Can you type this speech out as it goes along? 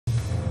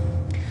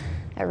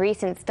A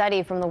recent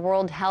study from the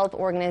World Health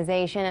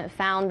Organization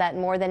found that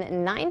more than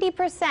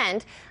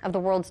 90% of the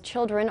world's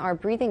children are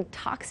breathing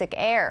toxic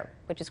air,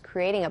 which is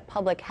creating a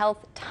public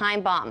health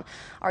time bomb.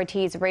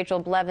 RT's Rachel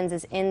Blevins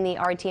is in the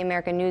RT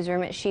America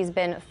newsroom. She's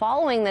been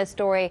following this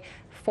story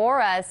for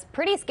us.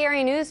 Pretty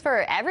scary news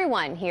for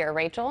everyone here,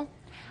 Rachel.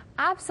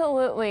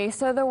 Absolutely.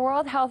 So the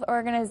World Health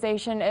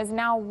Organization is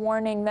now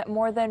warning that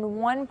more than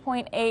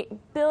 1.8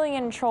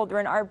 billion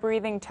children are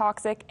breathing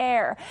toxic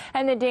air,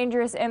 and the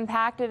dangerous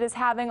impact it is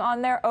having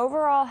on their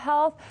overall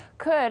health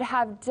could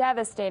have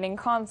devastating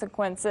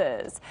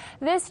consequences.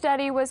 This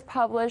study was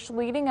published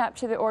leading up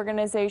to the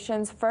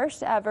organization's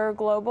first ever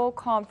global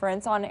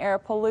conference on air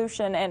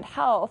pollution and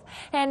health,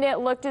 and it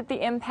looked at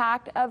the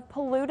impact of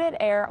polluted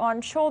air on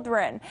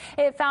children.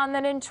 It found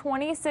that in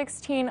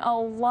 2016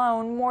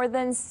 alone, more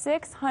than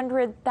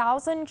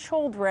 600,000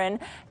 children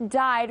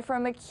died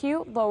from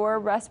acute lower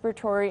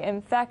respiratory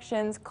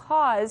infections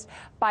caused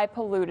by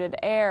polluted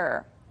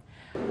air.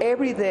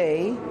 Every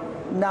day,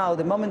 now,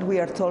 the moment we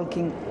are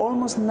talking,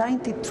 almost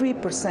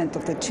 93%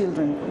 of the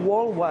children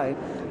worldwide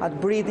are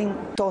breathing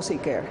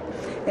toxic air.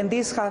 And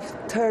these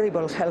have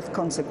terrible health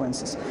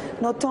consequences.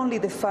 Not only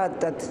the fact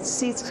that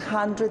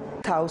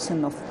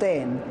 600,000 of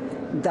them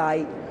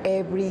die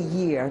every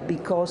year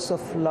because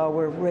of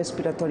lower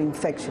respiratory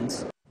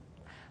infections.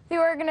 The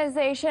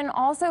organization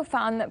also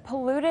found that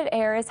polluted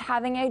air is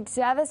having a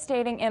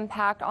devastating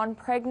impact on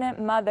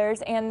pregnant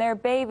mothers and their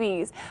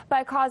babies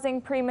by causing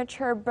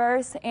premature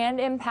births and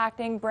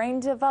impacting brain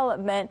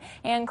development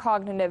and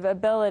cognitive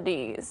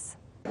abilities.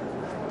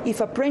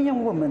 If a pregnant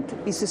woman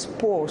is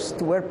exposed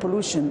to air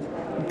pollution,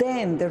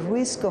 then the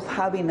risk of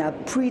having a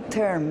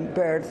preterm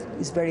birth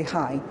is very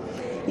high.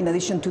 In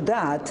addition to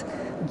that,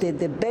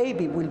 the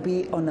baby will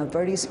be on a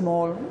very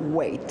small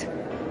weight.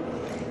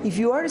 If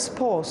you are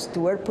exposed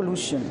to air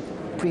pollution,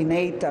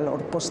 prenatal or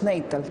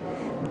postnatal,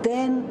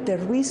 then the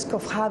risk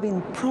of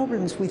having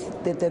problems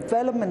with the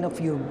development of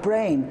your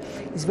brain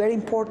is very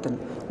important.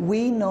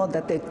 We know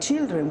that the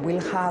children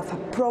will have a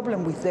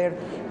problem with their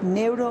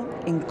neuro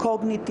and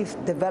cognitive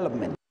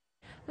development.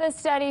 The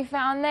study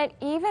found that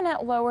even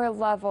at lower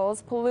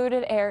levels,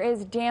 polluted air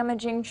is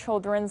damaging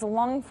children's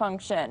lung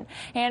function.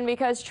 And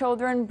because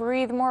children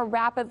breathe more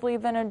rapidly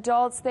than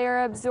adults, they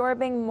are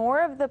absorbing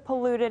more of the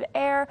polluted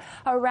air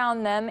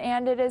around them,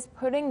 and it is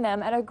putting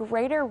them at a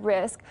greater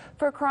risk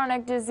for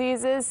chronic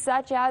diseases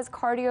such as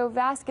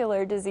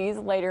cardiovascular disease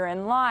later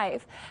in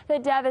life. The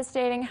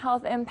devastating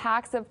health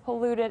impacts of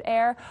polluted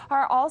air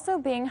are also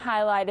being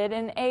highlighted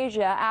in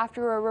Asia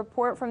after a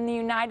report from the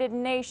United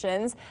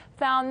Nations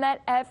found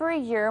that every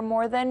year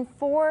more than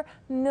 4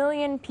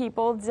 million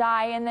people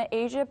die in the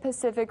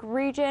Asia-Pacific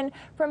region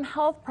from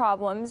health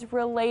problems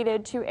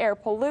related to air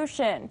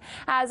pollution.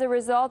 As a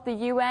result, the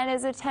UN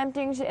is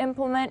attempting to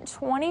implement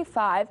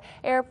 25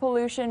 air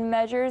pollution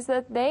measures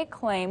that they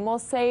claim will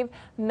save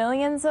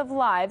millions of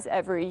lives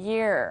every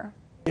year.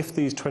 If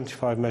these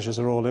 25 measures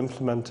are all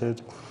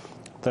implemented,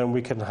 then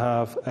we can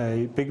have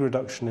a big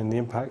reduction in the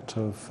impact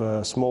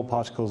of small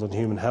particles on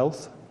human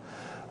health,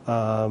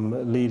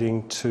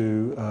 leading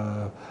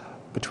to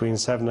between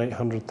 700,000 and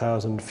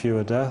 800,000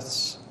 fewer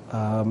deaths,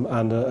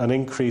 and an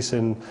increase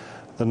in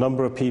the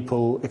number of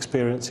people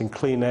experiencing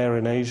clean air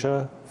in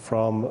Asia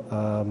from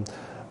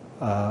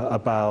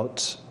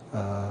about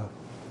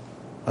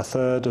a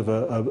third of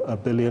a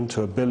billion to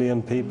 1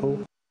 billion people.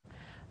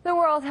 The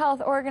World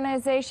Health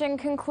Organization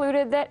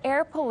concluded that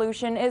air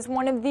pollution is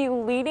one of the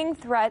leading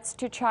threats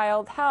to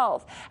child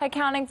health,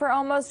 accounting for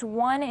almost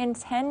 1 in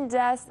 10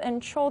 deaths in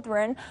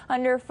children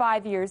under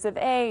 5 years of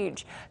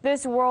age.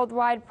 This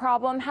worldwide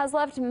problem has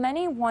left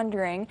many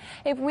wondering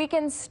if we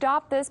can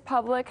stop this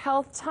public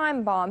health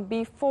time bomb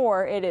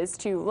before it is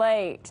too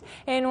late.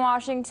 In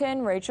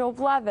Washington, Rachel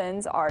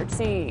Blevins,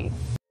 RT.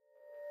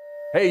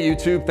 Hey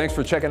YouTube, thanks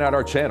for checking out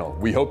our channel.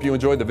 We hope you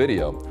enjoyed the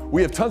video.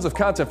 We have tons of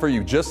content for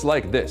you just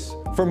like this.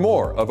 For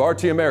more of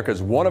RT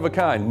America's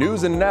one-of-a-kind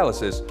news and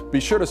analysis, be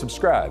sure to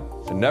subscribe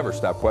and never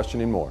stop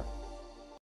questioning more.